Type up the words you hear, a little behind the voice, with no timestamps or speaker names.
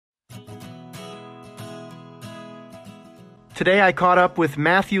Today I caught up with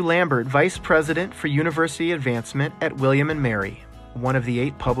Matthew Lambert, Vice President for University Advancement at William & Mary, one of the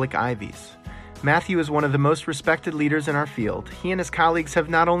 8 public Ivies. Matthew is one of the most respected leaders in our field. He and his colleagues have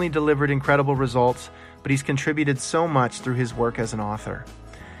not only delivered incredible results, but he's contributed so much through his work as an author.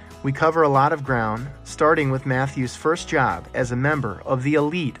 We cover a lot of ground, starting with Matthew's first job as a member of the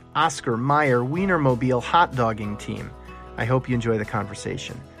elite Oscar Mayer Wienermobile hot dogging team. I hope you enjoy the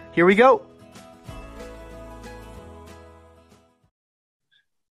conversation. Here we go.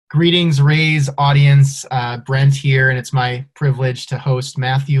 Greetings, Ray's audience. Brent here, and it's my privilege to host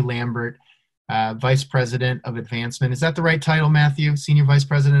Matthew Lambert, Vice President of Advancement. Is that the right title, Matthew? Senior Vice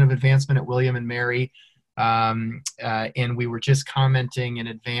President of Advancement at William & Mary. And we were just commenting in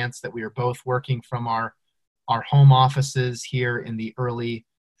advance that we are both working from our home offices here in the early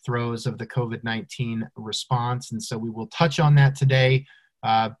throes of the COVID-19 response. And so we will touch on that today.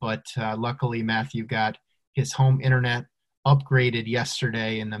 But luckily, Matthew got his home internet upgraded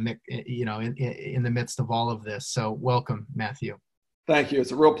yesterday in the midst of all of this. So welcome, Matthew. Thank you.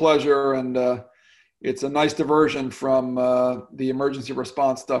 It's a real pleasure, and it's a nice diversion from the emergency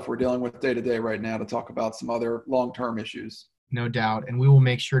response stuff we're dealing with day to day right now to talk about some other long-term issues. No doubt, and we will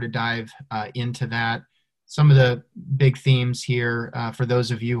make sure to dive into that. Some of the big themes here, for those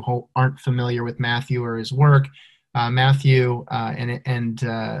of you who aren't familiar with Matthew or his work, Matthew and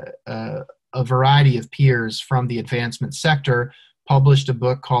a variety of peers from the advancement sector published a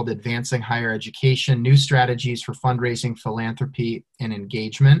book called Advancing Higher Education, New Strategies for Fundraising, Philanthropy, and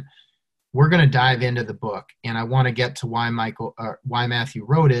Engagement. We're going to dive into the book, and I want to get to why Matthew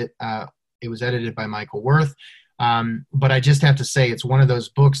wrote it. It was edited by Michael Worth, but I just have to say it's one of those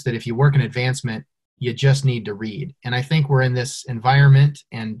books that if you work in advancement, you just need to read. And I think we're in this environment,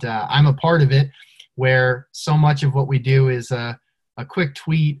 and I'm a part of it, where so much of what we do is a quick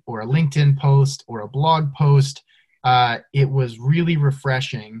tweet or a LinkedIn post or a blog post. It was really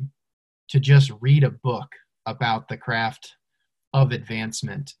refreshing to just read a book about the craft of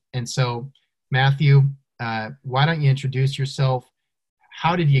advancement. And so, Matthew, why don't you introduce yourself?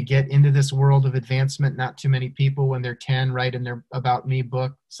 How did you get into this world of advancement? Not too many people when they're 10 write in their About Me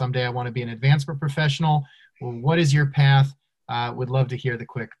book, someday I want to be an advancement professional. Well, what is your path? Would love to hear the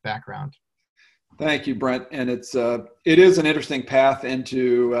quick background. Thank you, Brent. And it is an interesting path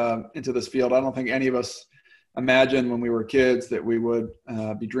into this field. I don't think any of us imagined when we were kids that we would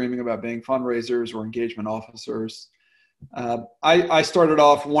be dreaming about being fundraisers or engagement officers. I started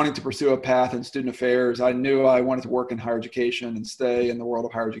off wanting to pursue a path in student affairs. I knew I wanted to work in higher education and stay in the world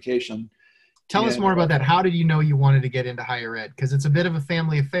of higher education. Tell us more about that. How did you know you wanted to get into higher ed? Because it's a bit of a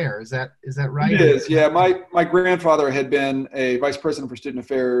family affair. Is that right? It is, yeah. My grandfather had been a vice president for student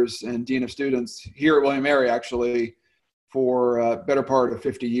affairs and dean of students here at William & Mary, actually, for a better part of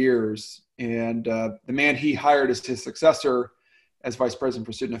 50 years. And the man he hired as his successor as vice president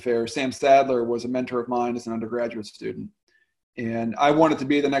for student affairs, Sam Sadler, was a mentor of mine as an undergraduate student. And I wanted to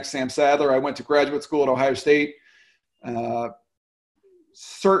be the next Sam Sadler. I went to graduate school at Ohio State.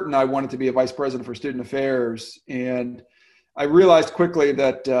 Certain I wanted to be a vice president for student affairs. And I realized quickly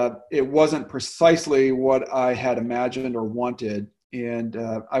that it wasn't precisely what I had imagined or wanted. And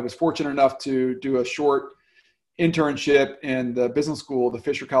I was fortunate enough to do a short internship in the business school, the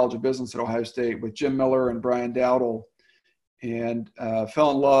Fisher College of Business at Ohio State, with Jim Miller and Brian Dowdle, and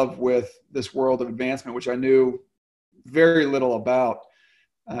fell in love with this world of advancement, which I knew very little about.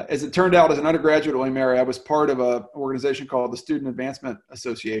 As it turned out, as an undergraduate at William & Mary, I was part of an organization called the Student Advancement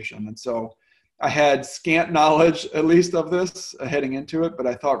Association. And so I had scant knowledge, at least, of this heading into it, but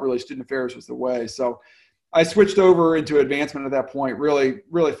I thought really student affairs was the way. So I switched over into advancement at that point, really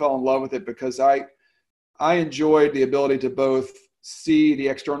fell in love with it because I enjoyed the ability to both see the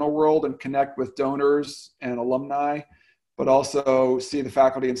external world and connect with donors and alumni, but also see the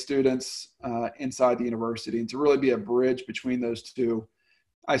faculty and students inside the university, and to really be a bridge between those two.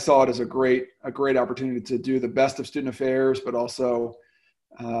 I saw it as a great opportunity to do the best of student affairs, but also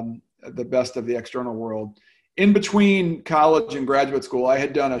the best of the external world. In between college and graduate school, I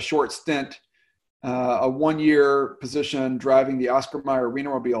had done a short stint, a 1-year position driving the Oscar Mayer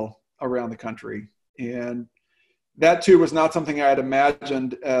Wienermobile around the country. And that too was not something I had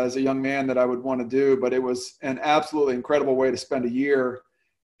imagined as a young man that I would want to do, but it was an absolutely incredible way to spend a year.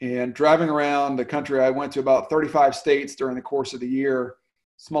 And driving around the country, I went to about 35 states during the course of the year,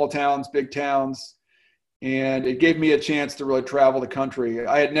 small towns, big towns, and it gave me a chance to really travel the country.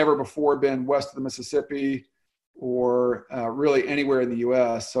 I had never before been west of the Mississippi or really anywhere in the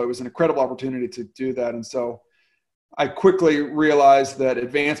U.S., so it was an incredible opportunity to do that. And so I quickly realized that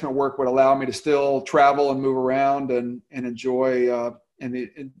advancement work would allow me to still travel and move around and enjoy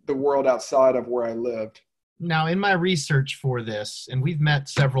in the world outside of where I lived. Now, in my research for this, and we've met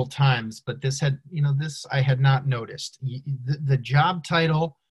several times, but this I had not noticed. The job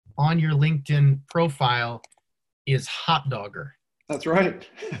title on your LinkedIn profile is hot dogger. That's right.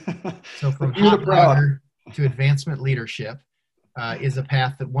 So The from few, the hot proud. dogger to advancement leadership is a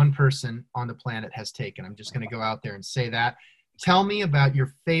path that one person on the planet has taken. I'm just going to go out there and say that. Tell me about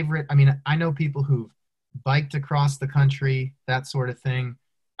your favorite. I mean, I know people who've biked across the country, that sort of thing.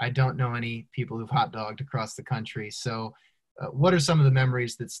 I don't know any people who've hot dogged across the country. So, what are some of the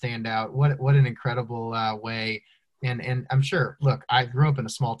memories that stand out? What an incredible way. And I'm sure. Look, I grew up in a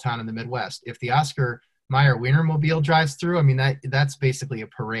small town in the Midwest. If the Oscar Mayer Wienermobile drives through, I mean that's basically a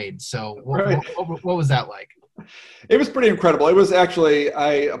parade. So, Right. what was that like? It was pretty incredible. It was actually,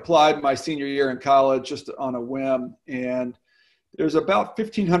 I applied my senior year in college just on a whim, and there's about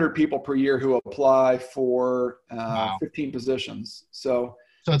 1,500 people per year who apply for Wow. 15 positions. So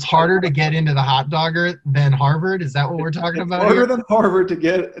So it's harder to get into the hot dogger than Harvard. Is that what we're talking it's about harder here? than Harvard to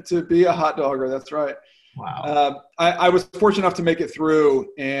get to be a hot dogger. That's right. Wow. I was fortunate enough to make it through,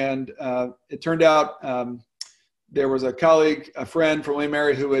 and it turned out there was a colleague, a friend from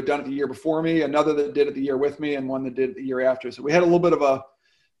Lambert who had done it the year before me, another that did it the year with me, and one that did it the year after. So we had a little bit of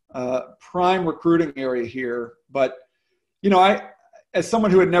a prime recruiting area here. But as someone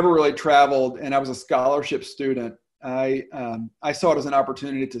who had never really traveled, and I was a scholarship student, I saw it as an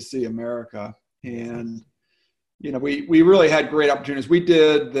opportunity to see America. And we really had great opportunities. We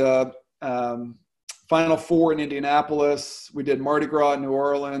did the Final Four in Indianapolis. We did Mardi Gras in New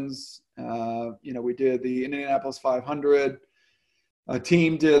Orleans. We did the Indianapolis 500. A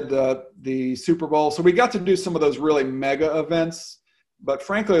team did the Super Bowl. So we got to do some of those really mega events. But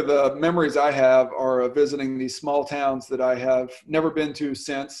frankly, the memories I have are of visiting these small towns that I have never been to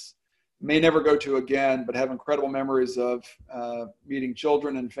since, may never go to again, but have incredible memories of meeting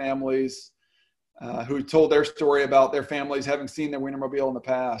children and families who told their story about their families having seen their Wienermobile in the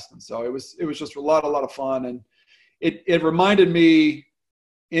past. And so it was just a lot of fun. And it reminded me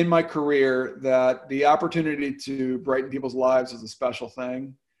in my career that the opportunity to brighten people's lives is a special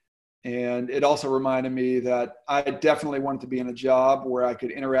thing. And it also reminded me that I definitely wanted to be in a job where I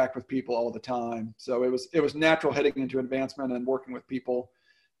could interact with people all the time. So it was natural heading into advancement and working with people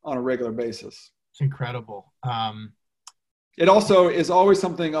on a regular basis. It's incredible. It also is always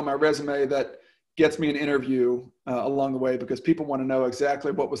something on my resume that gets me an interview along the way, because people want to know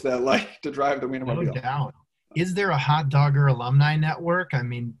exactly what was that like to drive the No Wienermobile. doubt. Is there a hot dogger alumni network? I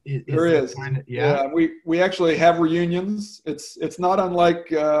mean, is There that is. kind of, yeah? Yeah, we actually have reunions. It's not unlike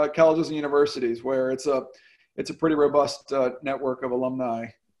colleges and universities, where it's a pretty robust network of alumni.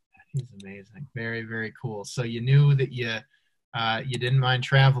 He's amazing. Very, very cool. So you knew that you didn't mind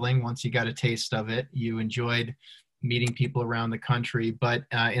traveling once you got a taste of it. You enjoyed meeting people around the country, but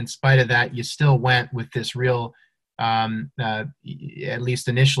in spite of that, you still went with this real, at least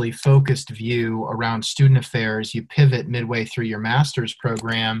initially, focused view around student affairs. You pivot midway through your master's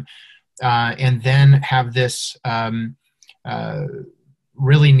program, and then have this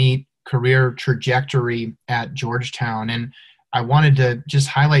really neat career trajectory at Georgetown. And I wanted to just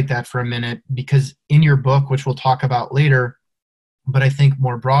highlight that for a minute, because in your book, which we'll talk about later, but I think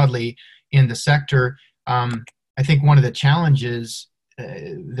more broadly in the sector, I think one of the challenges,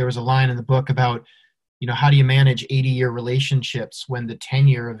 there was a line in the book about, how do you manage 80-year relationships when the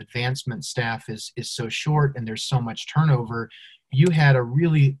tenure of advancement staff is so short and there's so much turnover? You had a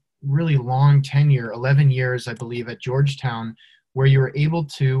really, really long tenure, 11 years, I believe, at Georgetown, where you were able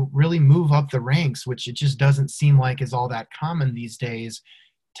to really move up the ranks, which it just doesn't seem like is all that common these days.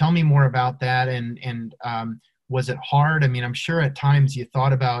 Tell me more about that. And was it hard? I mean, I'm sure at times you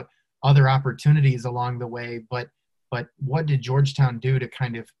thought about other opportunities along the way, but what did Georgetown do to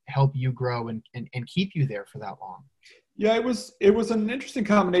kind of help you grow and keep you there for that long? Yeah, it was an interesting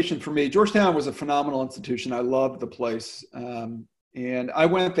combination for me. Georgetown was a phenomenal institution. I loved the place. And I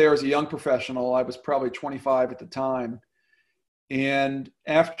went there as a young professional. I was probably 25 at the time. And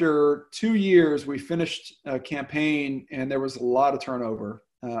after 2 years, we finished a campaign, and there was a lot of turnover.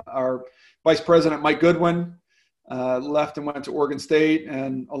 Our vice president, Mike Goodwin, left and went to Oregon State,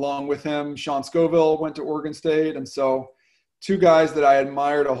 and along with him, Sean Scoville went to Oregon State. And so two guys that I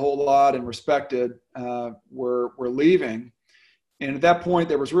admired a whole lot and respected were leaving. And at that point,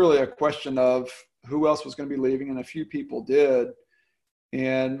 there was really a question of who else was going to be leaving, and a few people did.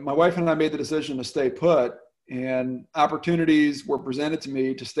 And my wife and I made the decision to stay put, and opportunities were presented to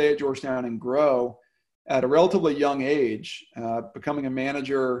me to stay at Georgetown and grow at a relatively young age. Becoming a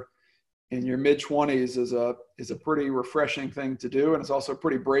manager in your mid-20s is a pretty refreshing thing to do, and it's also a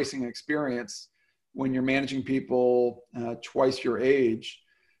pretty bracing experience when you're managing people twice your age.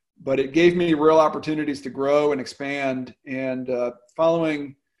 but it gave me real opportunities to grow and expand. And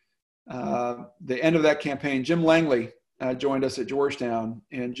following the end of that campaign, Jim Langley joined us at Georgetown.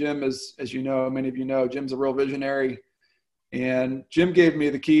 And Jim is, as you know, many of you know, Jim's a real visionary. And Jim gave me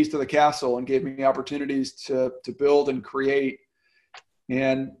the keys to the castle and gave me opportunities to build and create.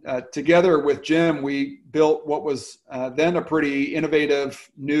 And together with Jim, we built what was then a pretty innovative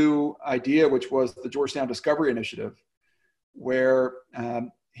new idea, which was the Georgetown Discovery Initiative, where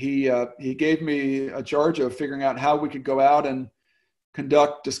he gave me a charge of figuring out how we could go out and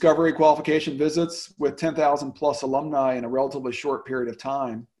conduct discovery qualification visits with 10,000 plus alumni in a relatively short period of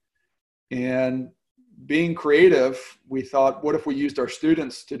time. And being creative, we thought, what if we used our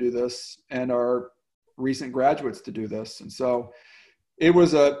students to do this and our recent graduates to do this? And so it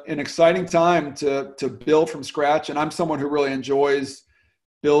was an exciting time to build from scratch. And I'm someone who really enjoys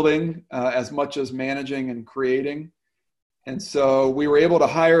building as much as managing and creating. And so we were able to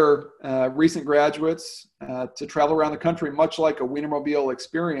hire recent graduates to travel around the country, much like a Wienermobile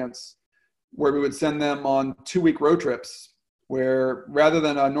experience, where we would send them on 2-week road trips, where rather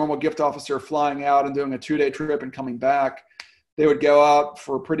than a normal gift officer flying out and doing a 2-day trip and coming back, they would go out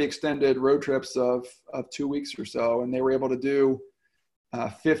for pretty extended road trips of 2 weeks or so. And they were able to do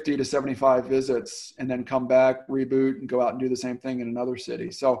 50 to 75 visits and then come back, reboot, and go out and do the same thing in another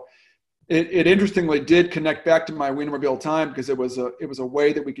city. So it interestingly did connect back to my Wienermobile time, because it was a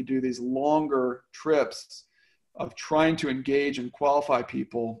way that we could do these longer trips of trying to engage and qualify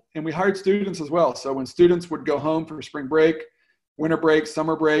people. And we hired students as well. So when students would go home for spring break, winter break,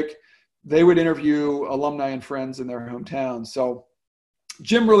 summer break, they would interview alumni and friends in their hometown. So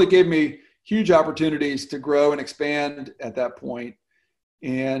Jim really gave me huge opportunities to grow and expand at that point.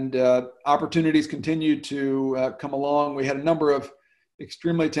 And opportunities continued to come along. We had a number of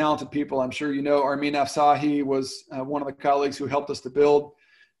extremely talented people. I'm sure you know Armin Afsahi was one of the colleagues who helped us to build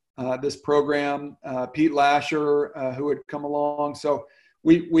this program. Pete Lasher, who had come along. So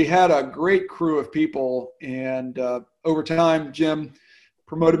we had a great crew of people. And over time, Jim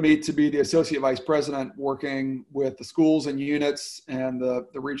promoted me to be the associate vice president, working with the schools and units and the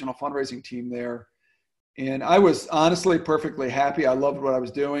regional fundraising team there. And I was honestly perfectly happy. I loved what I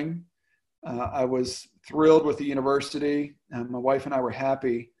was doing. I was thrilled with the university, and my wife and I were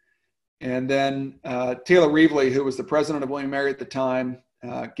happy. And then Taylor Reevely, who was the president of William & Mary at the time,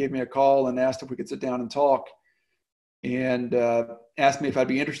 gave me a call and asked if we could sit down and talk, and asked me if I'd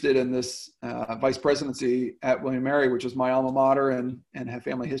be interested in this vice presidency at William & Mary, which is my alma mater and have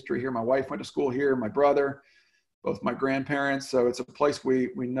family history here. My wife went to school here, my brother, both my grandparents. So it's a place we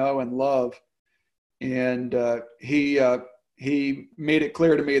know and love. And he made it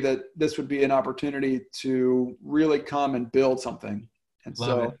clear to me that this would be an opportunity to really come and build something. And Love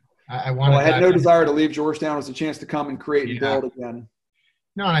so it. I had no desire to leave Georgetown. It was a chance to come and create and build again.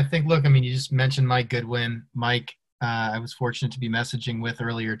 No, and I think, look, I mean, you just mentioned Mike Goodwin. Mike, I was fortunate to be messaging with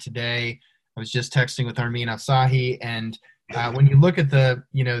earlier today. I was just texting with Armin Afsahi, and when you look at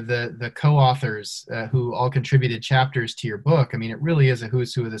the co-authors who all contributed chapters to your book, I mean, it really is a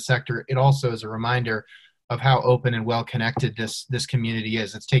who's who of the sector. It also is a reminder of how open and well connected this community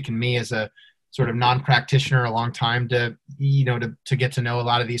is. It's taken me as a sort of non-practitioner a long time to get to know a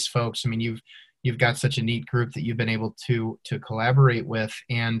lot of these folks. I mean, you've got such a neat group that you've been able to collaborate with.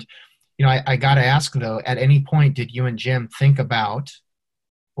 And I got to ask though, at any point did you and Jim think about,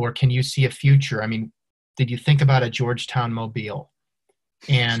 or can you see a future? I mean, did you think about a Georgetown Mobile?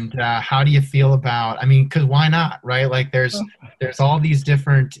 And how do you feel about? I mean, because why not, right? Like there's all these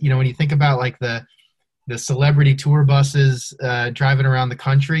different, when you think about like the celebrity tour buses driving around the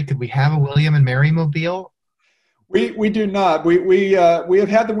country, could we have a William & Mary Mobile? We do not. We have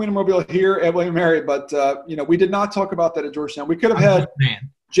had the Wienermobile here at William & Mary, but we did not talk about that at Georgetown. We could have had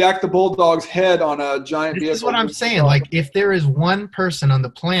Jack the Bulldog's head on a giant vehicle. This is what I'm saying. Like, if there is one person on the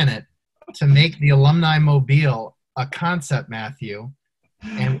planet to make the Alumni Mobile a concept, Matthew,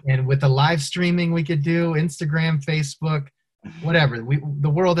 and with the live streaming we could do, Instagram, Facebook, whatever. The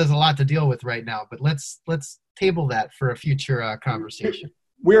world has a lot to deal with right now, but let's table that for a future conversation.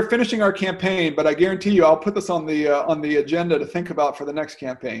 We're finishing our campaign, but I guarantee you, I'll put this on the agenda to think about for the next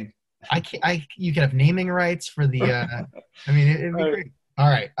campaign. You could have naming rights for the. I mean, it'd be great. All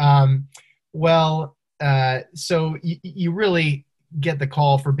right. So you really get the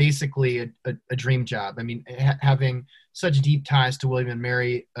call for basically a dream job. I mean, having such deep ties to William &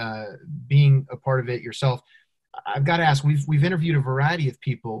 Mary, being a part of it yourself. I've got to ask. We've interviewed a variety of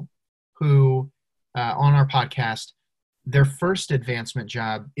people who on our podcast, their first advancement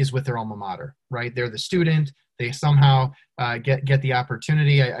job is with their alma mater, right? They're the student. they somehow get the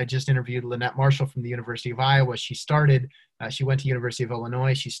opportunity. I just interviewed Lynette Marshall from the University of Iowa. She went to University of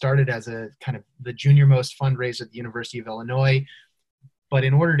Illinois. She started as a kind of the junior most fundraiser at the University of Illinois, but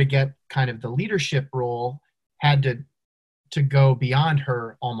in order to get kind of the leadership role, had to go beyond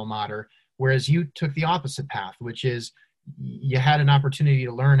her alma mater, whereas you took the opposite path, which is you had an opportunity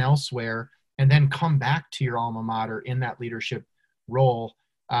to learn elsewhere and then come back to your alma mater in that leadership role.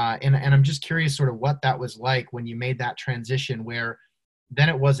 And I'm just curious sort of what that was like when you made that transition, where then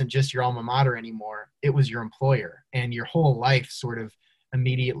it wasn't just your alma mater anymore, it was your employer, and your whole life sort of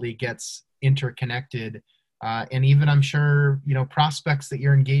immediately gets interconnected. And even, I'm sure, prospects that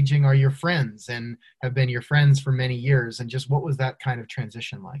you're engaging are your friends and have been your friends for many years. And just what was that kind of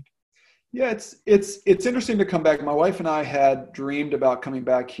transition like? Yeah, it's interesting to come back. My wife and I had dreamed about coming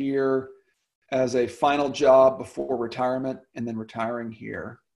back here as a final job before retirement and then retiring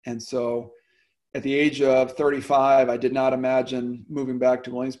here. And so at the age of 35, I did not imagine moving back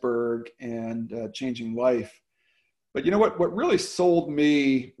to Williamsburg and changing life. But you know what really sold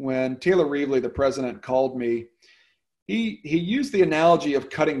me when Taylor Reevely, the president, called me, he used the analogy of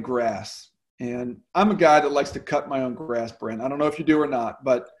cutting grass. And I'm a guy that likes to cut my own grass, Brent. I don't know if you do or not,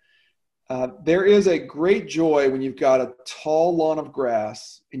 but there is a great joy when you've got a tall lawn of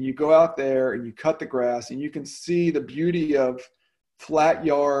grass and you go out there and you cut the grass and you can see the beauty of flat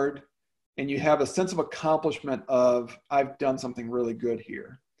yard, and you have a sense of accomplishment of, I've done something really good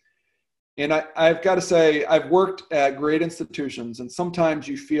here. And I've got to say, I've worked at great institutions, and sometimes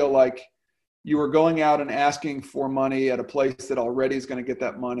you feel like you are going out and asking for money at a place that already is going to get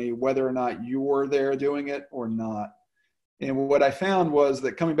that money, whether or not you're there doing it or not. And what I found was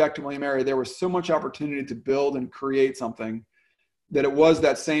that coming back to William & Mary, there was so much opportunity to build and create something that it was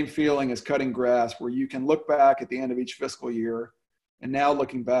that same feeling as cutting grass, where you can look back at the end of each fiscal year, and now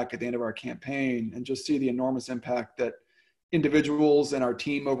looking back at the end of our campaign, and just see the enormous impact that individuals and our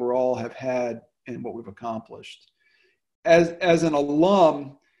team overall have had in what we've accomplished. As an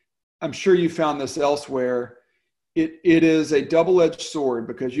alum, I'm sure you found this elsewhere. It is a double-edged sword,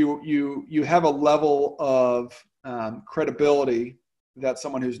 because you have a level of credibility that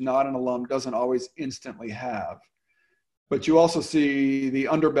someone who's not an alum doesn't always instantly have. But you also see the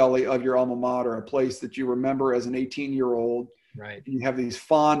underbelly of your alma mater, a place that you remember as an 18-year-old. Right. You have these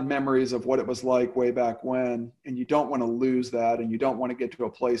fond memories of what it was like way back when, and you don't want to lose that, and you don't want to get to a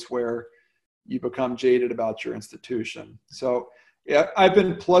place where you become jaded about your institution. So yeah, I've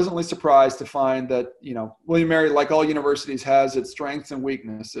been pleasantly surprised to find that, William & Mary, like all universities, has its strengths and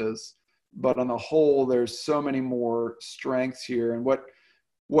weaknesses, but on the whole, there's so many more strengths here. And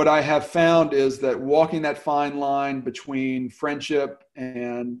what I have found is that walking that fine line between friendship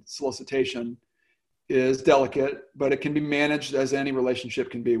and solicitation is delicate, but it can be managed as any relationship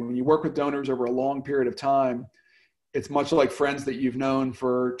can be. When you work with donors over a long period of time, it's much like friends that you've known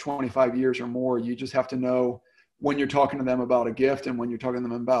for 25 years or more. You just have to know when you're talking to them about a gift and when you're talking to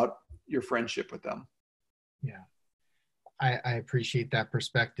them about your friendship with them. Yeah, I appreciate that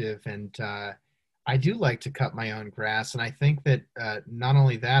perspective. And I do like to cut my own grass. And I think that not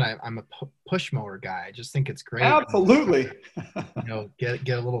only that, I'm a push mower guy. I just think it's great. Absolutely.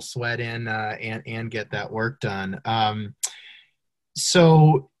 Get a little sweat in and get that work done.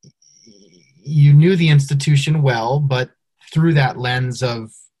 So you knew the institution well, but through that lens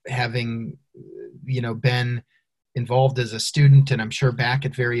of having, been involved as a student, and I'm sure back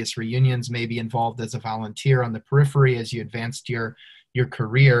at various reunions, maybe involved as a volunteer on the periphery as you advanced your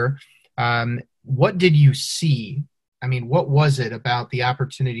career. What did you see? I mean, what was it about the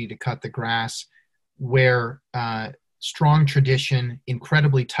opportunity to cut the grass where strong tradition,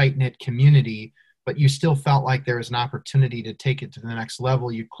 incredibly tight-knit community, but you still felt like there was an opportunity to take it to the next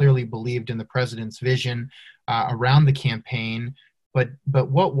level? You clearly believed in the president's vision around the campaign, but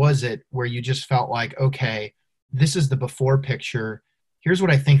what was it where you just felt like, okay, this is the before picture. Here's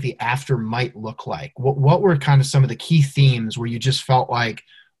what I think the after might look like. What were kind of some of the key themes where you just felt like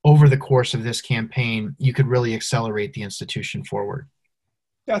over the course of this campaign, you could really accelerate the institution forward?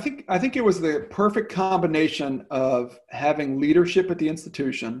 Yeah, I think it was the perfect combination of having leadership at the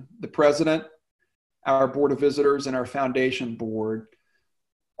institution, the president, our board of visitors, and our foundation board,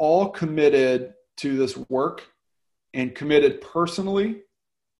 all committed to this work and committed personally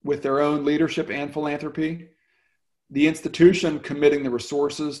with their own leadership and philanthropy. The institution committing the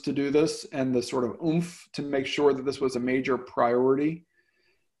resources to do this and the sort of oomph to make sure that this was a major priority,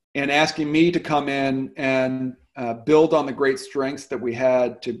 and asking me to come in and build on the great strengths that we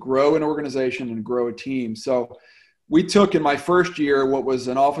had to grow an organization and grow a team. So we took in my first year what was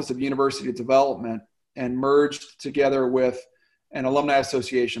an Office of University Development and merged together with and Alumni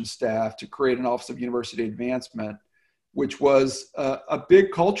Association staff to create an Office of University Advancement, which was a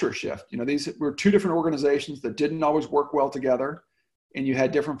big culture shift. These were two different organizations that didn't always work well together, and you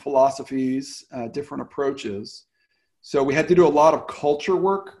had different philosophies, different approaches. So we had to do a lot of culture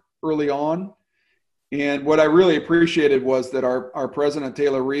work early on. And what I really appreciated was that our president,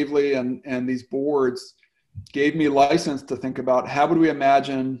 Taylor Reevely, and these boards gave me license to think about how would we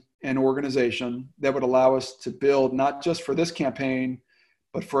imagine an organization that would allow us to build not just for this campaign,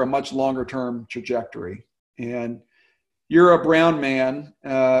 but for a much longer term trajectory. And you're a Brown man.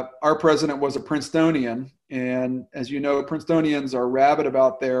 Our president was a Princetonian. And as you know, Princetonians are rabid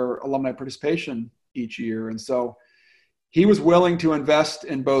about their alumni participation each year. And so he was willing to invest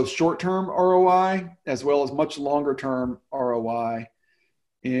in both short-term ROI as well as much longer-term ROI.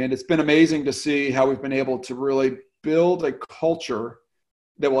 And it's been amazing to see how we've been able to really build a culture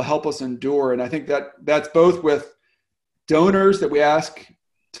that will help us endure. And I think that's both with donors that we ask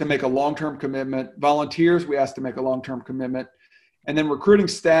to make a long-term commitment, volunteers we ask to make a long-term commitment, and then recruiting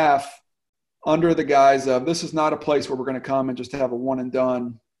staff under the guise of this is not a place where we're going to come and just have a one and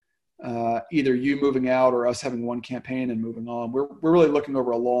done, either you moving out or us having one campaign and moving on. We're really looking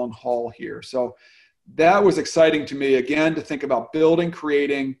over a long haul here. So that was exciting to me, again, to think about building,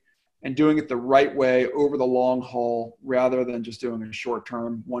 creating, and doing it the right way over the long haul rather than just doing a short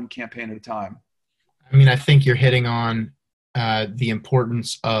term, one campaign at a time. I mean, I think you're hitting on the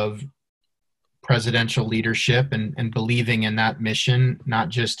importance of presidential leadership and believing in that mission, not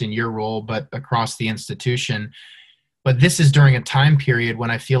just in your role, but across the institution. But this is during a time period when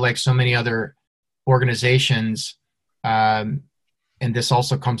I feel like so many other organizations, and this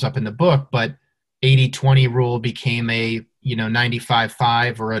also comes up in the book, but 80-20 rule became a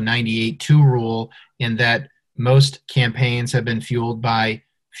 95-5 or a 98-2 rule, in that most campaigns have been fueled by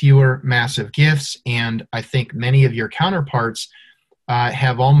fewer massive gifts. And I think many of your counterparts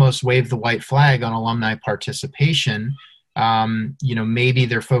have almost waved the white flag on alumni participation. Maybe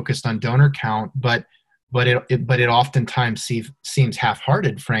they're focused on donor count, but it oftentimes seems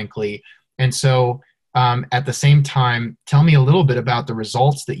half-hearted, frankly. And so at the same time, tell me a little bit about the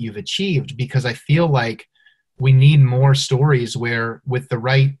results that you've achieved, because I feel like we need more stories where, with the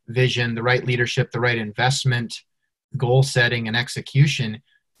right vision, the right leadership, the right investment, goal setting, and execution,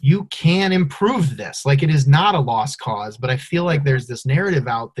 you can improve this. Like, it is not a lost cause, but I feel like there's this narrative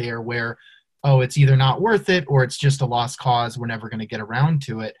out there where, oh, it's either not worth it or it's just a lost cause. We're never going to get around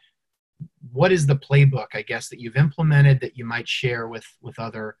to it. What is the playbook, I guess, that you've implemented that you might share with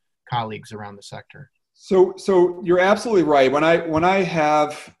other colleagues around the sector? So you're absolutely right. When I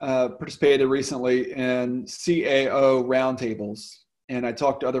have participated recently in CAO roundtables and I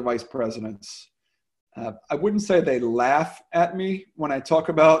talk to other vice presidents, I wouldn't say they laugh at me when I talk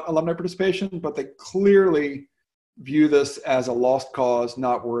about alumni participation, but they clearly view this as a lost cause,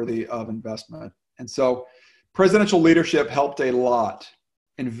 not worthy of investment. And so presidential leadership helped a lot.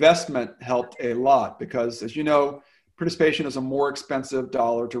 Investment helped a lot because, as you know, participation is a more expensive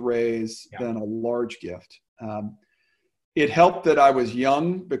dollar to raise than a large gift. It helped that I was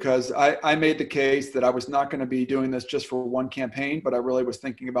young because I made the case that I was not going to be doing this just for one campaign, but I really was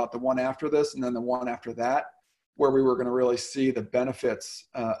thinking about the one after this and then the one after that, where we were going to really see the benefits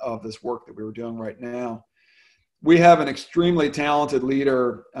of this work that we were doing right now. We have an extremely talented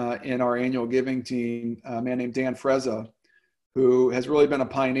leader in our annual giving team, a man named Dan Frezza, who has really been a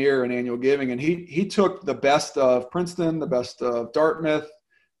pioneer in annual giving. And he took the best of Princeton, the best of Dartmouth,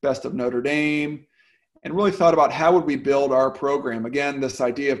 best of Notre Dame, and really thought about how would we build our program. Again, this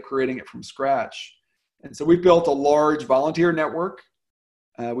idea of creating it from scratch. And so we've built a large volunteer network.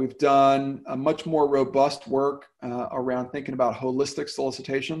 We've done a much more robust work around thinking about holistic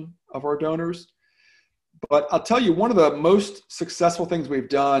solicitation of our donors. But I'll tell you, one of the most successful things we've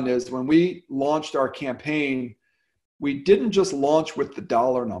done is when we launched our campaign, we didn't just launch with the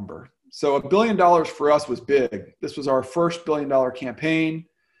dollar number. So $1 billion for us was big. This was our first $1 billion campaign.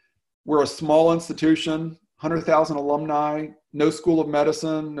 We're a small institution, 100,000 alumni, no school of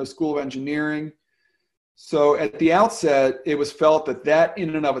medicine, no school of engineering. So at the outset, it was felt that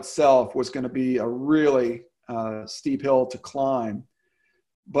in and of itself was going to be a really steep hill to climb.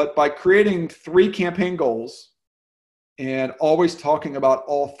 But by creating 3 campaign goals and always talking about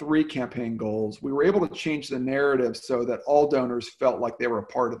all 3 campaign goals, we were able to change the narrative so that all donors felt like they were a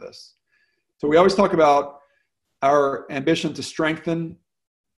part of this. So we always talk about our ambition to strengthen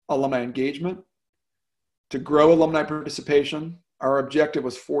alumni engagement, to grow alumni participation. Our objective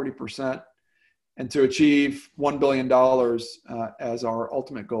was 40%, and to achieve $1 billion as our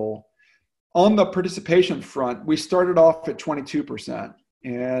ultimate goal. On the participation front, we started off at 22%,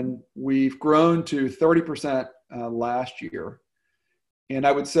 and we've grown to 30% last year. And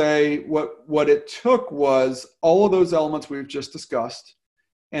I would say what it took was all of those elements we've just discussed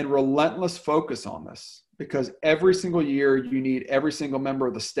and relentless focus on this, because every single year you need every single member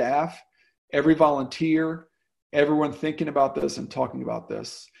of the staff, every volunteer, everyone thinking about this and talking about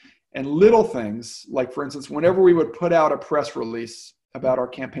this. And little things like, for instance, whenever we would put out a press release about our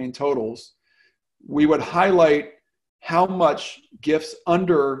campaign totals, we would highlight how much gifts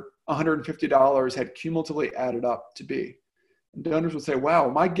under $150 had cumulatively added up to be. And donors would say, wow,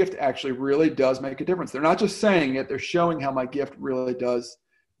 my gift actually really does make a difference. They're not just saying it, they're showing how my gift really does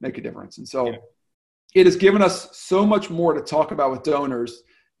make a difference. And so it has given us so much more to talk about with donors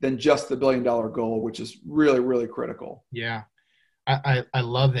than just the $1 billion goal, which is really, really critical. Yeah, I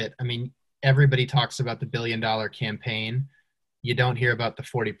love it. I mean, everybody talks about the $1 billion campaign. You don't hear about the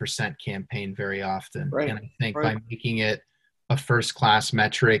 40% campaign very often. Right. And I think by making it a first-class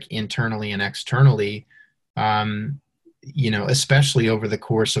metric internally and externally, especially over the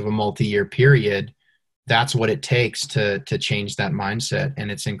course of a multi-year period, that's what it takes to change that mindset.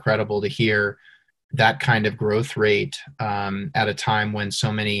 And it's incredible to hear that kind of growth rate at a time when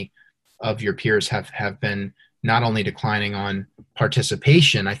so many of your peers have been not only declining on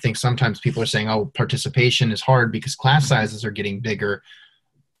participation. I think sometimes people are saying, oh, participation is hard because class sizes are getting bigger,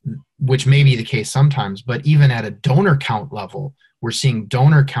 which may be the case sometimes, but even at a donor count level, we're seeing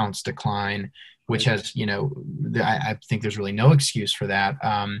donor counts decline, which has, I think there's really no excuse for that.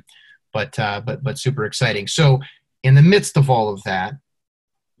 But super exciting. So in the midst of all of that,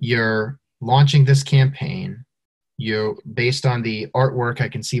 you're launching this campaign. You're based on the artwork I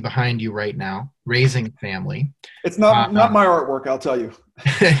can see behind you right now, Raising a Family. It's not my artwork, I'll tell you.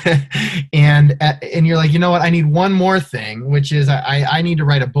 and you're like, you know what? I need one more thing, which is I need to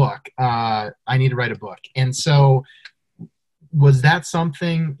write a book. I need to write a book. And so was that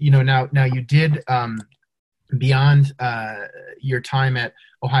something, now you did beyond your time at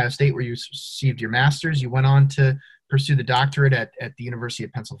Ohio State where you received your master's, you went on to pursue the doctorate at the University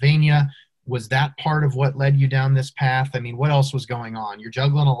of Pennsylvania. Was that part of what led you down this path? I mean, what else was going on? You're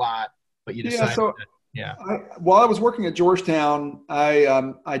juggling a lot, but you decided while I was working at Georgetown,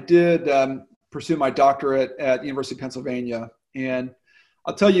 I did pursue my doctorate at the University of Pennsylvania. And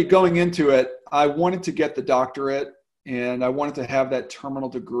I'll tell you, going into it, I wanted to get the doctorate and I wanted to have that terminal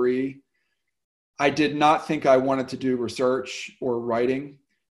degree. I did not think I wanted to do research or writing.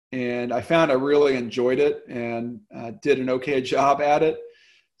 And I found I really enjoyed it and did an okay job at it.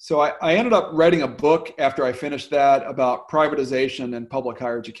 So I ended up writing a book after I finished that about privatization and public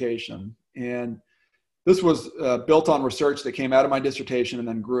higher education. And this was built on research that came out of my dissertation and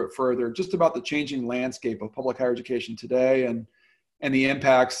then grew it further, just about the changing landscape of public higher education today and the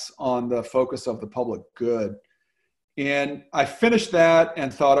impacts on the focus of the public good. And I finished that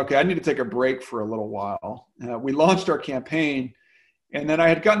and thought, okay, I need to take a break for a little while. We launched our campaign, and then I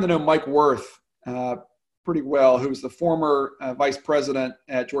had gotten to know Mike Wirth pretty well, who was the former vice president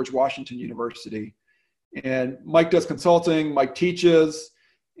at George Washington University. And Mike does consulting, Mike teaches,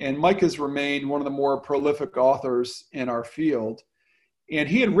 and Mike has remained one of the more prolific authors in our field. And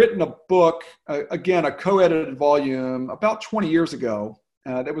he had written a book, again, a co-edited volume about 20 years ago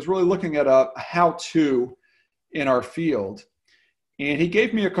that was really looking at a how-to in our field. And he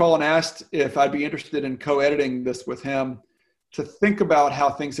gave me a call and asked if I'd be interested in co-editing this with him to think about how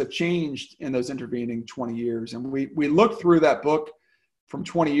things have changed in those intervening 20 years. And we looked through that book from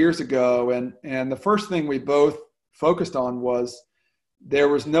 20 years ago, and the first thing we both focused on was there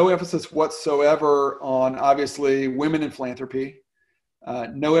was no emphasis whatsoever on, obviously, women in philanthropy,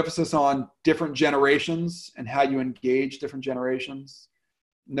 no emphasis on different generations and how you engage different generations,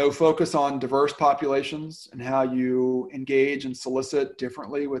 no focus on diverse populations and how you engage and solicit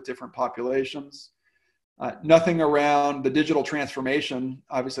differently with different populations. Nothing around the digital transformation.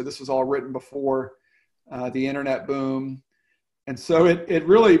 Obviously, this was all written before the internet boom. And so it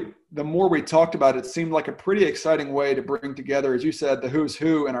really, the more we talked about it, seemed like a pretty exciting way to bring together, as you said, the who's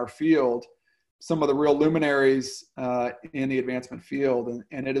who in our field, some of the real luminaries in the advancement field.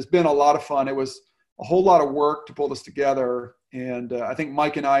 And it has been a lot of fun. It was a whole lot of work to pull this together. And I think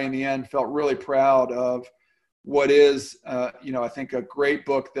Mike and I, in the end, felt really proud of what is, I think a great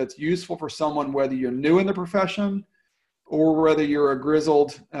book that's useful for someone, whether you're new in the profession or whether you're a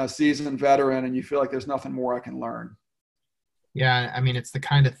grizzled, seasoned veteran and you feel like there's nothing more I can learn. Yeah, I mean, it's the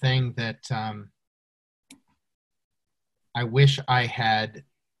kind of thing that I wish I had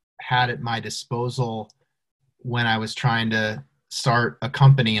at my disposal when I was trying to start a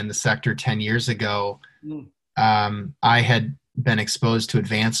company in the sector 10 years ago. I had been exposed to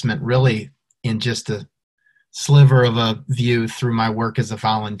advancement really in just a sliver of a view through my work as a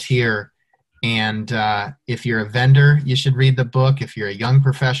volunteer. And if you're a vendor, you should read the book. If you're a young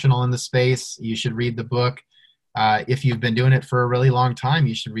professional in the space, you should read the book. If you've been doing it for a really long time,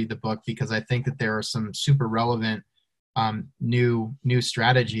 you should read the book, because I think that there are some super relevant new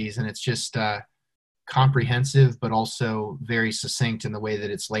strategies, and it's just comprehensive, but also very succinct in the way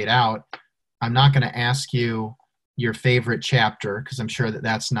that it's laid out. I'm not going to ask you your favorite chapter, because I'm sure that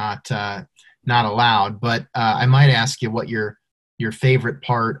that's not allowed. But I might ask you what your favorite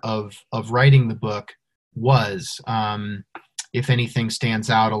part of writing the book was. If anything stands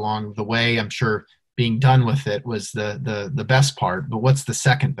out along the way, I'm sure being done with it was the best part. But what's the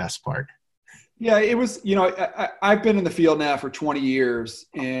second best part? Yeah, it was, I've been in the field now for 20 years.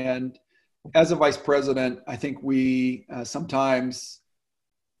 And as a vice president, I think we sometimes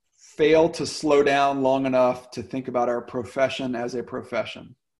fail to slow down long enough to think about our profession as a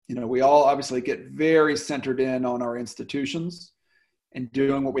profession. We all obviously get very centered in on our institutions and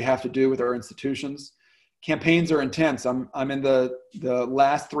doing what we have to do with our institutions. Campaigns are intense. I'm in the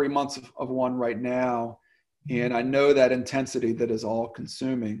last 3 months of one right now, and I know that intensity that is all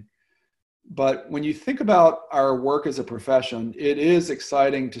consuming. But when you think about our work as a profession, it is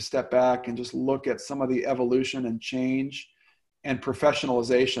exciting to step back and just look at some of the evolution and change and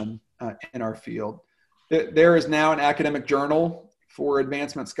professionalization in our field. There is now an academic journal for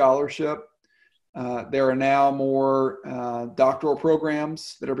advancement scholarship. There are now more doctoral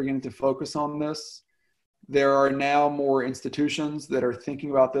programs that are beginning to focus on this. There are now more institutions that are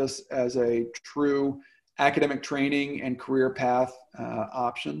thinking about this as a true academic training and career path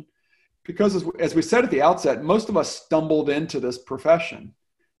option. Because as we said at the outset, most of us stumbled into this profession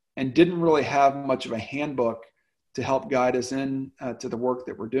and didn't really have much of a handbook to help guide us in to the work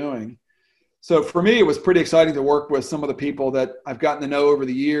that we're doing. So for me, it was pretty exciting to work with some of the people that I've gotten to know over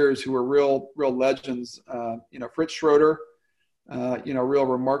the years who are real legends. Fritz Schroeder, real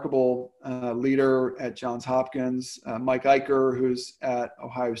remarkable leader at Johns Hopkins. Mike Eicher, who's at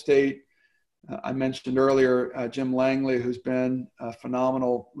Ohio State. I mentioned earlier Jim Langley, who's been a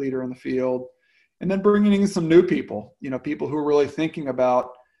phenomenal leader in the field. And then bringing in some new people, people who are really thinking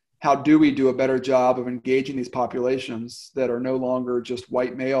about how do we do a better job of engaging these populations that are no longer just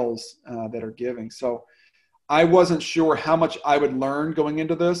white males that are giving. So I wasn't sure how much I would learn going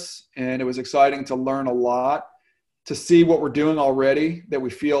into this, and it was exciting to learn a lot, to see what we're doing already that we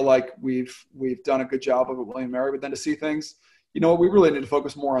feel like we've done a good job of at William & Mary, but then to see things, we really need to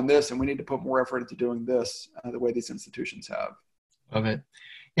focus more on this, and we need to put more effort into doing this the way these institutions have. Love it.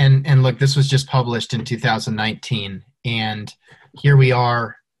 And look, this was just published in 2019, and here we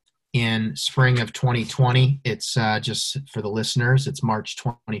are in spring of 2020. It's just for the listeners, it's March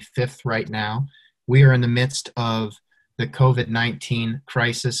 25th right now. We are in the midst of the COVID-19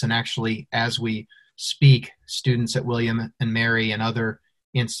 crisis, and actually, as we speak, students at William & Mary and other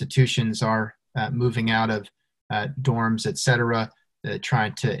institutions are moving out of dorms, et cetera,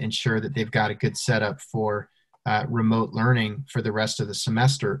 trying to ensure that they've got a good setup for remote learning for the rest of the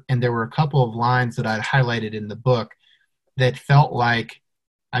semester. And there were a couple of lines that I'd highlighted in the book that felt like,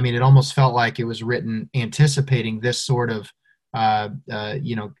 it almost felt like it was written anticipating this sort of,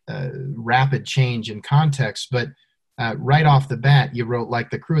 rapid change in context. But right off the bat, you wrote, like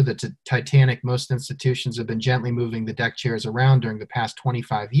the crew of the Titanic, most institutions have been gently moving the deck chairs around during the past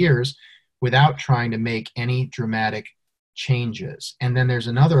 25 years without trying to make any dramatic changes. And then there's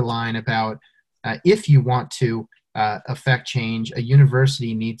another line about if you want to affect change, a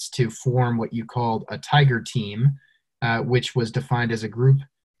university needs to form what you called a tiger team, which was defined as a group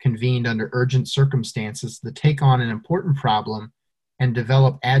convened under urgent circumstances to take on an important problem and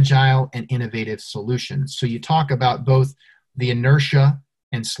develop agile and innovative solutions. So you talk about both the inertia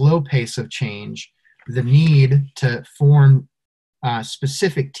and slow pace of change, the need to form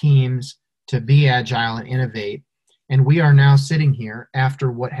specific teams to be agile and innovate. And we are now sitting here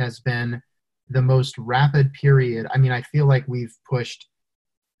after what has been the most rapid period. I feel like we've pushed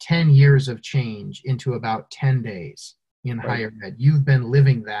 10 years of change into about 10 days in higher ed. You've been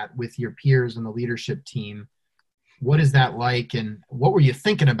living that with your peers and the leadership team. What is that like, and what were you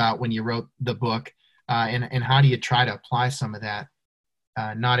thinking about when you wrote the book, and how do you try to apply some of that?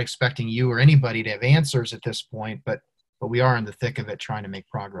 Not expecting you or anybody to have answers at this point, but we are in the thick of it trying to make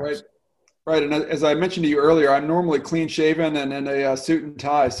progress. Right. And as I mentioned to you earlier, I'm normally clean shaven and in a suit and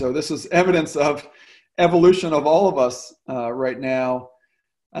tie. So this is evidence of evolution of all of us right now.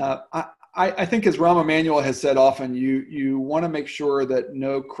 I think, as Rahm Emanuel has said often, you want to make sure that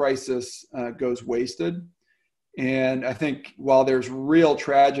no crisis goes wasted. And I think while there's real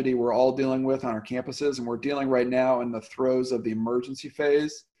tragedy we're all dealing with on our campuses, and we're dealing right now in the throes of the emergency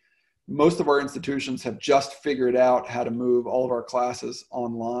phase, most of our institutions have just figured out how to move all of our classes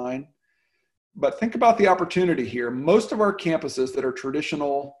online. But think about the opportunity here. Most of our campuses that are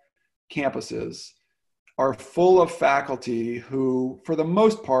traditional campuses are full of faculty who, for the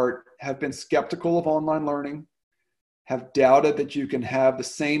most part, have been skeptical of online learning, have doubted that you can have the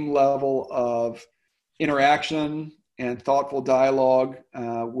same level of interaction and thoughtful dialogue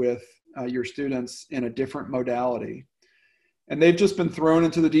with your students in a different modality. And they've just been thrown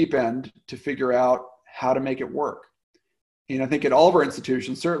into the deep end to figure out how to make it work. And I think at all of our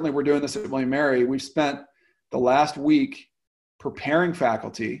institutions, certainly we're doing this at William & Mary, we've spent the last week preparing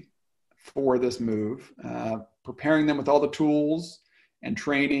faculty for this move, preparing them with all the tools and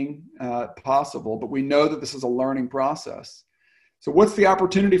training possible. But we know that this is a learning process. So what's the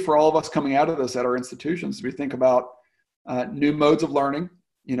opportunity for all of us coming out of this at our institutions? As we think about new modes of learning,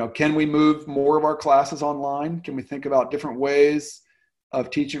 can we move more of our classes online? Can we think about different ways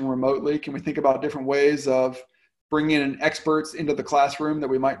of teaching remotely? Can we think about different ways of bringing in experts into the classroom that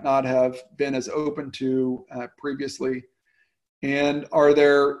we might not have been as open to previously? And are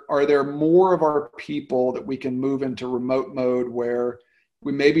there more of our people that we can move into remote mode where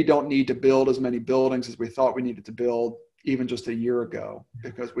we maybe don't need to build as many buildings as we thought we needed to build even just a year ago,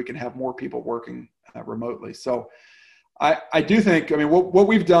 because we can have more people working remotely? So I do think, what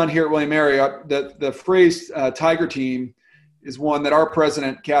we've done here at William & Mary, the phrase Tiger Team is one that our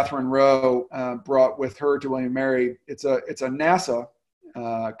president, Catherine Rowe, brought with her to William & Mary. It's a NASA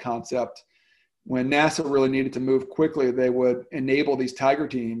concept. When NASA really needed to move quickly, they would enable these Tiger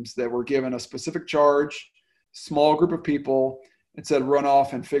Teams that were given a specific charge, small group of people, and said, run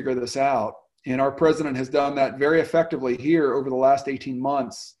off and figure this out. And our president has done that very effectively here over the last 18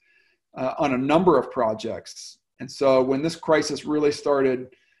 months on a number of projects. And so when this crisis really started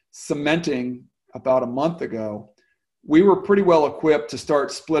cementing about a month ago, we were pretty well equipped to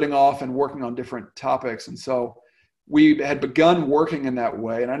start splitting off and working on different topics. And so we had begun working in that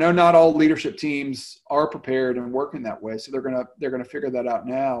way. And I know not all leadership teams are prepared and working that way, so they're gonna figure that out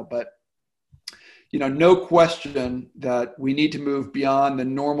now. But no question that we need to move beyond the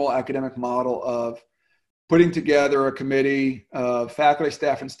normal academic model of putting together a committee of faculty,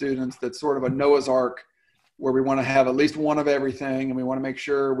 staff, and students that's sort of a Noah's Ark, where we want to have at least one of everything, and we want to make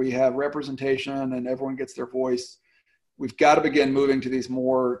sure we have representation and everyone gets their voice. We've got to begin moving to these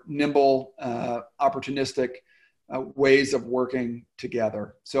more nimble, opportunistic ways of working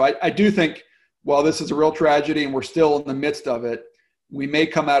together. So I do think while this is a real tragedy and we're still in the midst of it, we may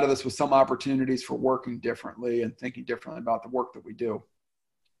come out of this with some opportunities for working differently and thinking differently about the work that we do.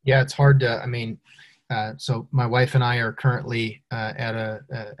 Yeah, it's hard to, so my wife and I are currently at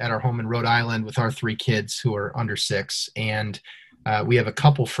our home in Rhode Island with our 3 kids who are under 6. And we have a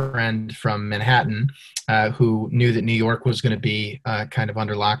couple friend from Manhattan who knew that New York was going to be kind of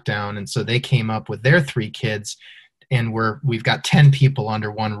under lockdown. And so they came up with their 3 kids, and we've got 10 people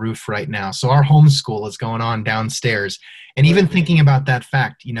under one roof right now. So our homeschool is going on downstairs. And even thinking about that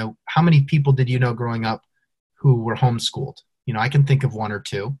fact, how many people did you know growing up who were homeschooled? I can think of 1 or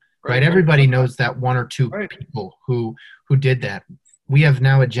 2. Right. Everybody knows that 1 or 2 people who did that. We have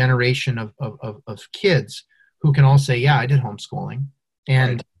now a generation of kids who can all say, yeah, I did homeschooling.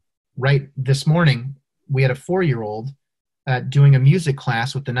 And right this morning, we had a 4-year-old doing a music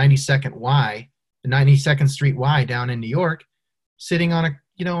class with the 92nd Street Y down in New York, sitting on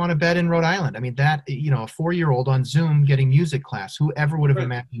a bed in Rhode Island. A 4-year-old on Zoom getting music class. Whoever would have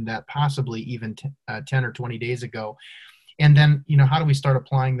imagined that possibly even 10 or 20 days ago? And then, how do we start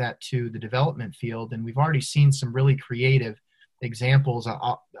applying that to the development field? And we've already seen some really creative examples.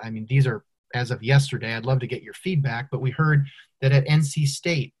 These are as of yesterday. I'd love to get your feedback, but we heard that at NC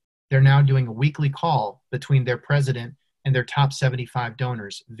State, they're now doing a weekly call between their president and their top 75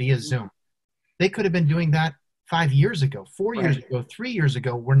 donors via Zoom. They could have been doing that 5 years ago, 4 years ago, 3 years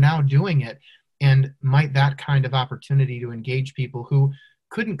ago. We're now doing it. And might that kind of opportunity to engage people who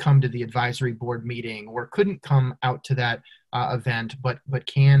couldn't come to the advisory board meeting or couldn't come out to that event, but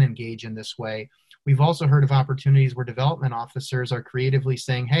can engage in this way. We've also heard of opportunities where development officers are creatively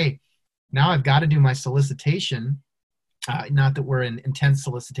saying, hey, now I've got to do my solicitation. Not that we're in intense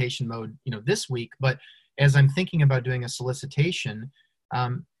solicitation mode, this week, but as I'm thinking about doing a solicitation,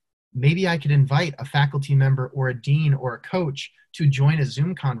 maybe I could invite a faculty member or a dean or a coach to join a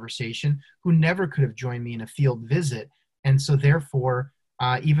Zoom conversation who never could have joined me in a field visit. And so therefore,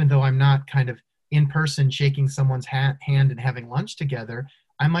 even though I'm not kind of in person shaking someone's hand and having lunch together,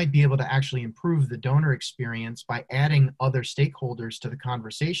 I might be able to actually improve the donor experience by adding other stakeholders to the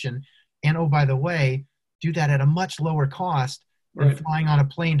conversation. And oh, by the way, do that at a much lower cost than flying on a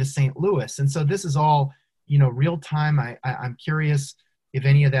plane to St. Louis. And so this is all, real time. I'm curious if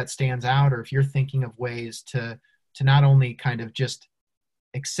any of that stands out, or if you're thinking of ways to not only kind of just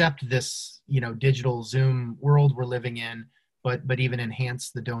accept this, digital Zoom world we're living in, but even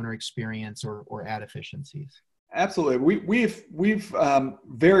enhance the donor experience or add efficiencies? Absolutely. We've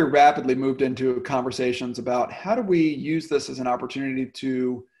very rapidly moved into conversations about how do we use this as an opportunity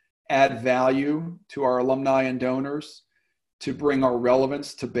to add value to our alumni and donors, to bring our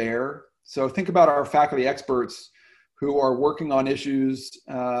relevance to bear. So think about our faculty experts who are working on issues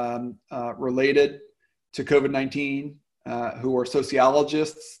related to COVID-19, who are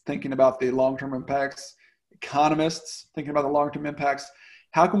sociologists thinking about the long-term impacts, economists thinking about the long-term impacts.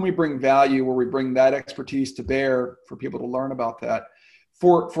 How can we bring value where we bring that expertise to bear for people to learn about that?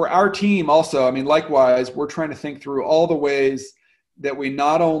 For our team also, likewise, we're trying to think through all the ways that we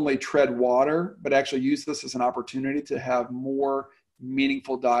not only tread water, but actually use this as an opportunity to have more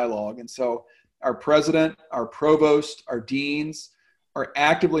meaningful dialogue. And so our president, our provost, our deans are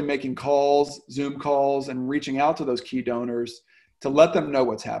actively making calls, Zoom calls, and reaching out to those key donors to let them know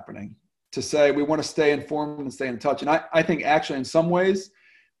what's happening, to say we want to stay informed and stay in touch. And I think actually in some ways,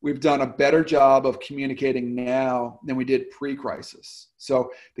 we've done a better job of communicating now than we did pre-crisis.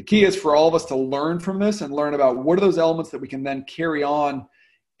 So the key is for all of us to learn from this and learn about what are those elements that we can then carry on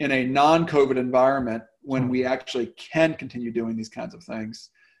in a non-COVID environment when we actually can continue doing these kinds of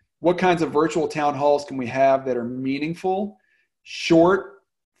things. What kinds of virtual town halls can we have that are meaningful, short,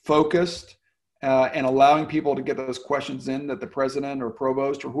 focused, and allowing people to get those questions in that the president or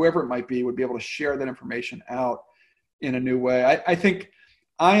provost or whoever it might be would be able to share that information out in a new way. I think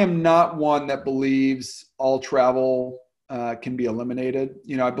I am not one that believes all travel can be eliminated.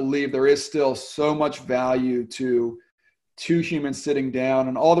 I believe there is still so much value to two humans sitting down,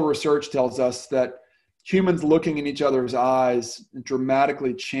 and all the research tells us that humans looking in each other's eyes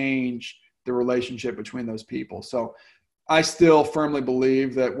dramatically change the relationship between those people. So I still firmly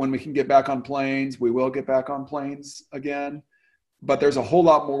believe that when we can get back on planes, we will get back on planes again. But there's a whole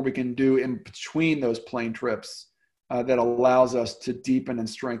lot more we can do in between those plane trips that allows us to deepen and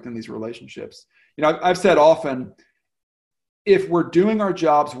strengthen these relationships. I've said often, if we're doing our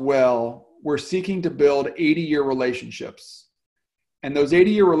jobs well, we're seeking to build 80-year relationships. And those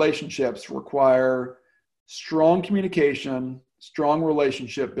 80-year relationships require strong communication, strong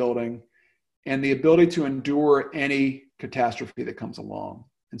relationship building, and the ability to endure any catastrophe that comes along.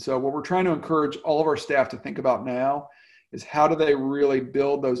 And so what we're trying to encourage all of our staff to think about now is how do they really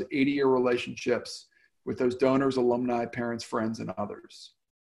build those 80-year relationships with those donors, alumni, parents, friends, and others.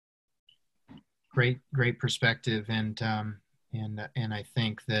 Great perspective, and I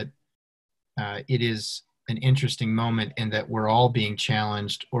think that it is an interesting moment in that we're all being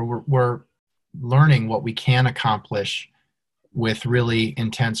challenged, or we're learning what we can accomplish with really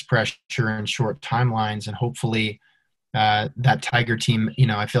intense pressure and short timelines, and hopefully that Tiger team.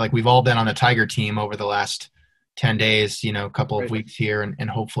 I feel like we've all been on the Tiger team over the last 10 days. A couple of weeks here, and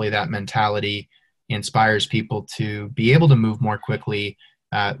hopefully that mentality inspires people to be able to move more quickly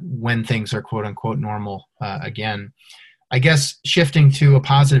when things are quote unquote normal again. I guess shifting to a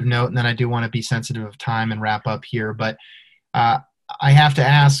positive note, and then I do want to be sensitive of time and wrap up here, but I have to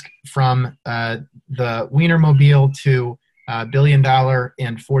ask, from the Wienermobile to $1 billion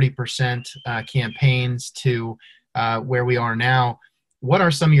and 40% campaigns to where we are now, what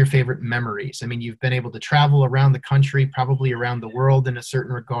are some of your favorite memories? You've been able to travel around the country, probably around the world in a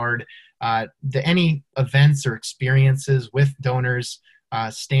certain regard. Do any events or experiences with donors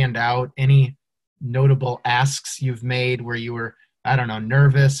stand out? Any notable asks you've made where you were,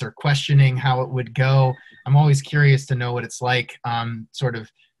 nervous or questioning how it would go? I'm always curious to know what it's like, sort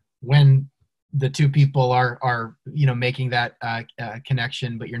of when the two people are making that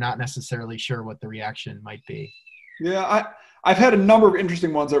connection, but you're not necessarily sure what the reaction might be. Yeah, I've had a number of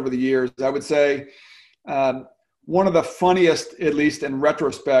interesting ones over the years. I would say one of the funniest, at least in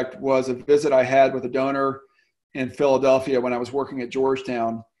retrospect, was a visit I had with a donor in Philadelphia when I was working at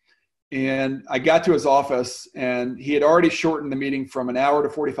Georgetown. And I got to his office, and he had already shortened the meeting from an hour to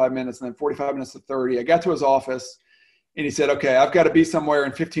 45 minutes and then 45 minutes to 30. I got to his office, and he said, "Okay, I've got to be somewhere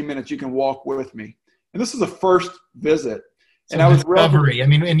in 15 minutes. You can walk with me." And this was a first visit. So and I was discovery.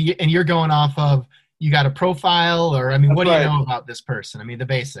 And you're going off of, you got a profile, or what do you know about this person? The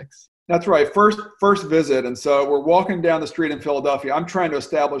basics. That's right. First visit. And so we're walking down the street in Philadelphia. I'm trying to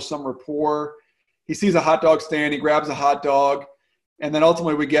establish some rapport. He sees a hot dog stand. He grabs a hot dog. And then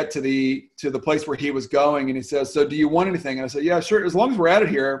ultimately we get to the place where he was going, and he says, "So do you want anything?" And I said, "Yeah, sure. As long as we're at it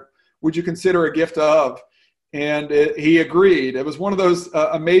here, would you consider a gift of?" And he agreed. It was one of those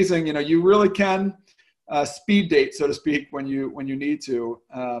amazing, you really can speed date, so to speak, when you need to.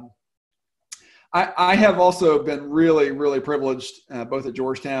 I have also been really, really privileged, both at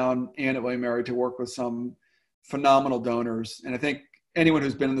Georgetown and at William & Mary, to work with some phenomenal donors. And I think anyone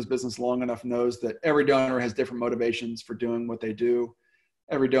who's been in this business long enough knows that every donor has different motivations for doing what they do.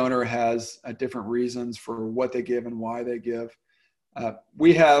 Every donor has different reasons for what they give and why they give.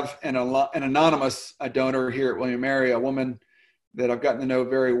 We have an anonymous donor here at William & Mary, a woman that I've gotten to know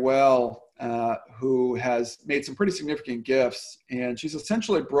very well, who has made some pretty significant gifts. And she's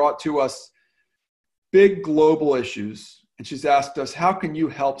essentially brought to us big global issues. And she's asked us, how can you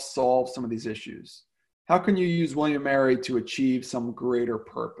help solve some of these issues? How can you use William & Mary to achieve some greater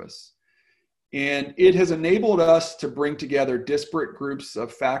purpose? And it has enabled us to bring together disparate groups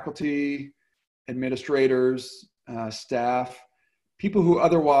of faculty, administrators, staff, people who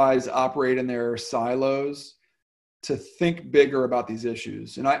otherwise operate in their silos, to think bigger about these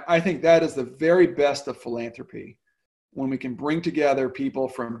issues. And I think that is the very best of philanthropy, when we can bring together people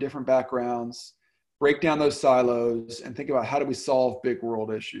from different backgrounds, break down those silos, and think about how do we solve big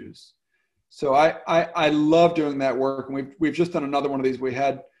world issues. So I love doing that work. And we've just done another one of these.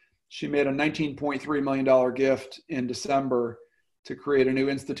 She made a $19.3 million gift in December to create a new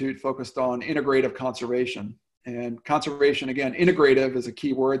institute focused on integrative conservation. And conservation, again, integrative is a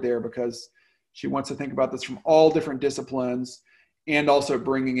key word there, because she wants to think about this from all different disciplines, and also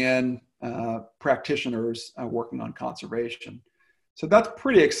bringing in practitioners working on conservation. So that's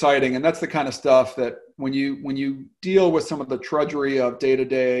pretty exciting. And that's the kind of stuff that when you deal with some of the drudgery of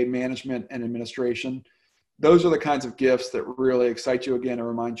day-to-day management and administration, those are the kinds of gifts that really excite you again and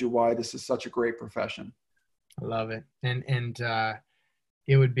remind you why this is such a great profession. I love it. And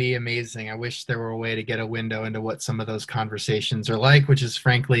it would be amazing. I wish there were a way to get a window into what some of those conversations are like, which is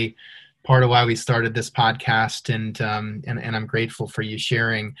frankly part of why we started this podcast. And I'm grateful for you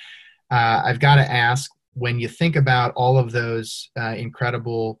sharing. I've got to ask, when you think about all of those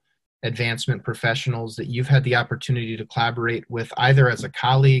incredible advancement professionals that you've had the opportunity to collaborate with, either as a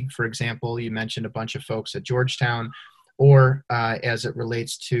colleague, for example, you mentioned a bunch of folks at Georgetown, or as it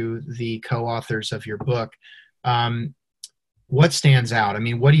relates to the co-authors of your book, what stands out? I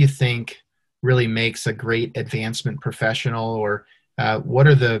mean, what do you think really makes a great advancement professional, or what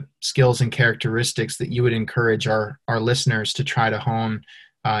are the skills and characteristics that you would encourage our listeners to try to hone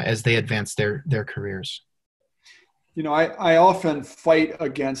as they advance their careers? You know, I often fight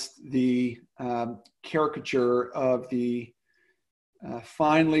against the caricature of the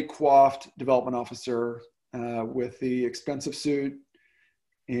finely coiffed development officer with the expensive suit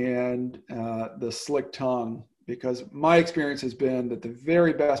and the slick tongue, because my experience has been that the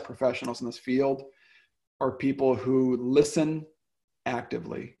very best professionals in this field are people who listen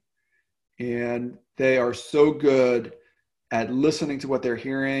actively, and they are so good at listening to what they're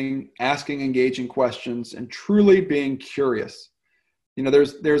hearing, asking engaging questions, and truly being curious. You know,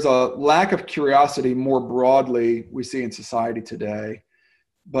 there's a lack of curiosity more broadly we see in society today.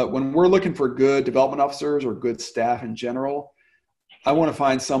 But when we're looking for good development officers or good staff in general, I want to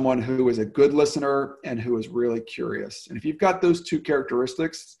find someone who is a good listener and who is really curious. And if you've got those two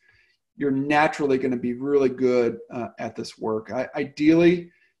characteristics, you're naturally going to be really good at this work. Ideally,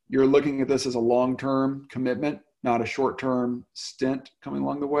 you're looking at this as a long-term commitment, not a short-term stint coming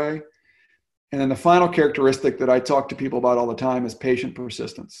along the way. And then the final characteristic that I talk to people about all the time is patient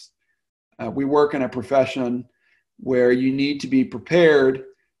persistence. We work in a profession where you need to be prepared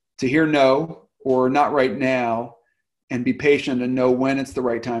to hear no, or not right now, and be patient and know when it's the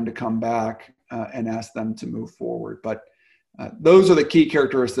right time to come back and ask them to move forward. But those are the key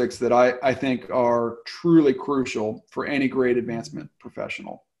characteristics that I think are truly crucial for any great advancement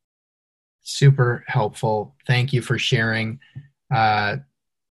professional. Super helpful. Thank you for sharing.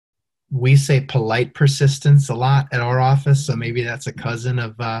 We say polite persistence a lot at our office, so maybe that's a cousin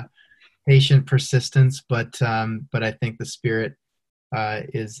of patient persistence, but I think the spirit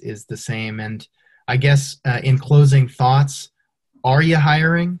is the same. And I guess in closing thoughts, are you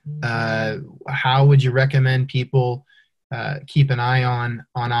hiring? How would you recommend people keep an eye on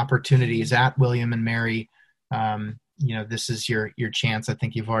opportunities at William & Mary? You know, this is your chance. I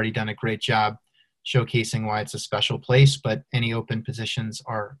think you've already done a great job showcasing why it's a special place, but any open positions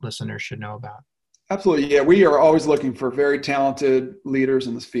our listeners should know about. Absolutely. Yeah. We are always looking for very talented leaders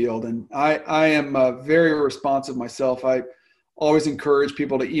in this field. And I am very responsive myself. I always encourage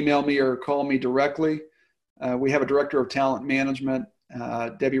people to email me or call me directly. We have a director of talent management,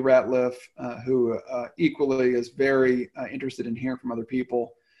 Debbie Ratliff, who equally is very interested in hearing from other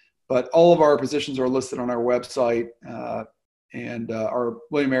people. But all of our positions are listed on our website and our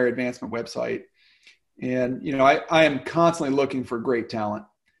William & Mary Advancement website. And, you know, I am constantly looking for great talent,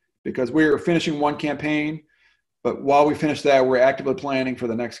 because we're finishing one campaign, but while we finish that, we're actively planning for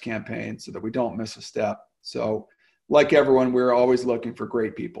the next campaign so that we don't miss a step. So like everyone, we're always looking for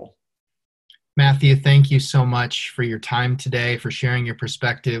great people. Matthew, thank you so much for your time today, for sharing your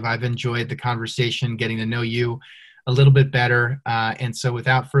perspective. I've enjoyed the conversation, getting to know you a little bit better. And so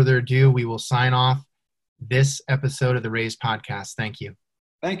without further ado, we will sign off this episode of the Raise podcast. Thank you.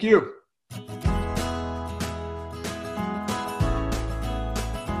 Thank you.